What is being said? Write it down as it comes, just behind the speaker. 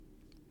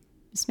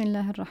بسم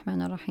الله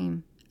الرحمن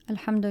الرحيم.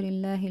 الحمد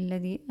لله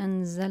الذي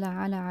أنزل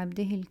على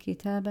عبده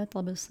الكتاب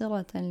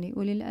تبصرة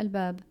لأولي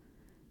الألباب،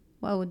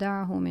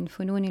 وأودعه من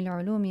فنون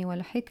العلوم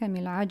والحكم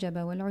العجب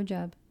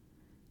والعجاب،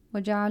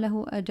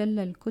 وجعله أجل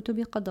الكتب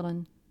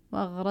قدرا،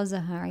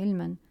 وأغرزها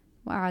علما،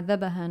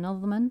 وأعذبها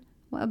نظما،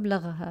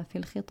 وأبلغها في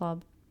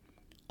الخطاب،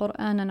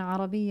 قرآنا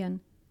عربيا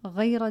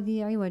غير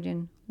ذي عوج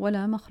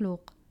ولا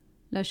مخلوق،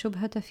 لا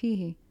شبهة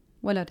فيه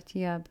ولا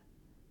ارتياب.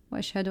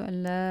 وأشهد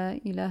أن لا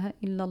إله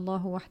إلا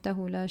الله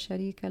وحده لا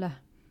شريك له،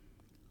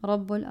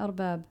 رب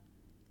الأرباب،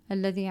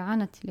 الذي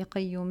عنت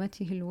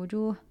لقيومته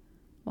الوجوه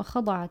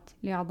وخضعت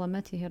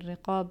لعظمته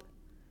الرقاب.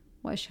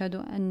 وأشهد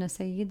أن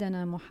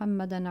سيدنا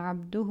محمدا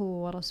عبده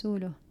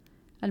ورسوله،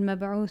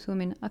 المبعوث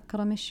من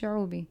أكرم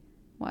الشعوب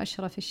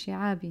وأشرف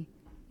الشعاب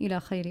إلى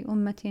خير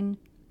أمة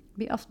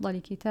بأفضل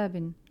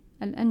كتاب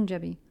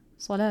الأنجب،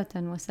 صلاة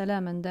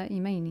وسلاما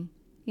دائمين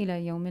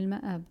إلى يوم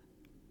المآب.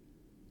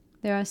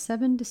 There are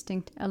 7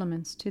 distinct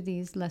elements to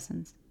these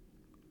lessons.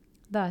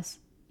 Thus,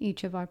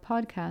 each of our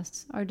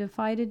podcasts are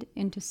divided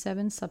into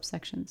 7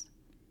 subsections.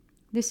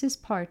 This is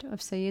part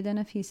of Sayyida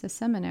Nafisa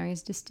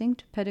Seminary's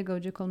distinct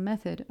pedagogical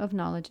method of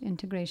knowledge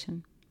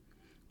integration.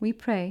 We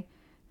pray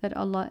that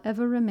Allah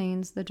ever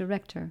remains the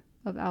director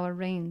of our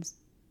reigns,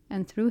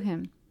 and through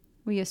Him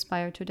we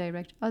aspire to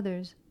direct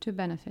others to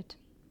benefit.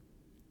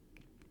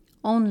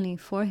 Only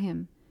for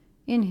Him,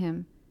 in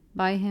Him,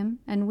 by Him,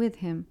 and with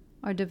Him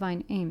are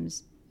divine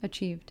aims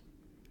achieved.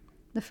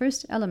 The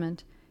first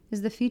element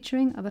is the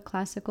featuring of a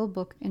classical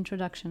book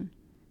introduction.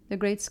 The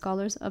great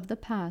scholars of the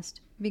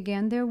past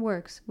began their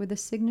works with a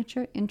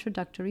signature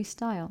introductory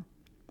style.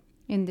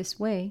 In this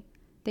way,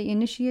 they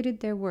initiated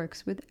their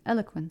works with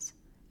eloquence,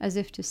 as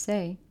if to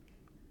say,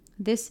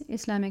 "This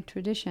Islamic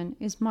tradition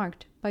is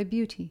marked by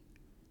beauty,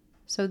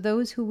 so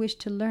those who wish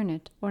to learn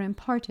it or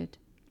impart it,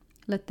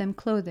 let them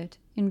clothe it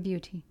in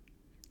beauty.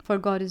 For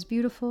God is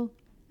beautiful,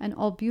 and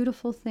all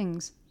beautiful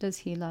things does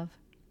He love."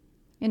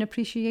 In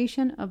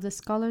appreciation of the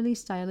scholarly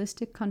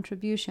stylistic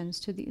contributions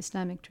to the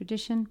Islamic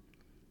tradition,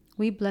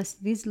 we bless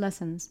these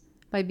lessons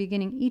by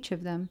beginning each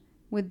of them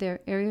with their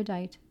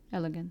erudite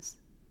elegance.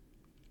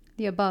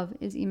 The above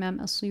is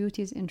Imam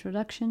as-Suyuti's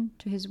introduction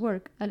to his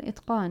work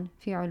Al-Itqan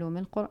fi Ulum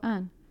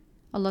al-Quran.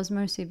 Allah's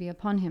mercy be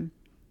upon him.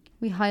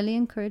 We highly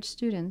encourage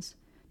students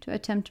to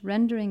attempt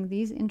rendering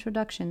these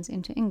introductions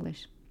into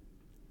English,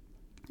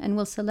 and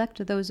will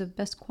select those of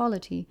best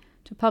quality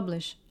to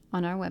publish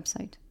on our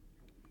website.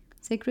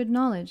 Sacred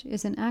knowledge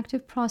is an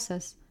active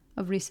process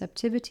of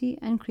receptivity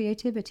and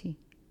creativity.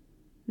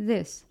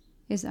 This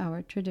is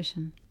our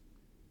tradition.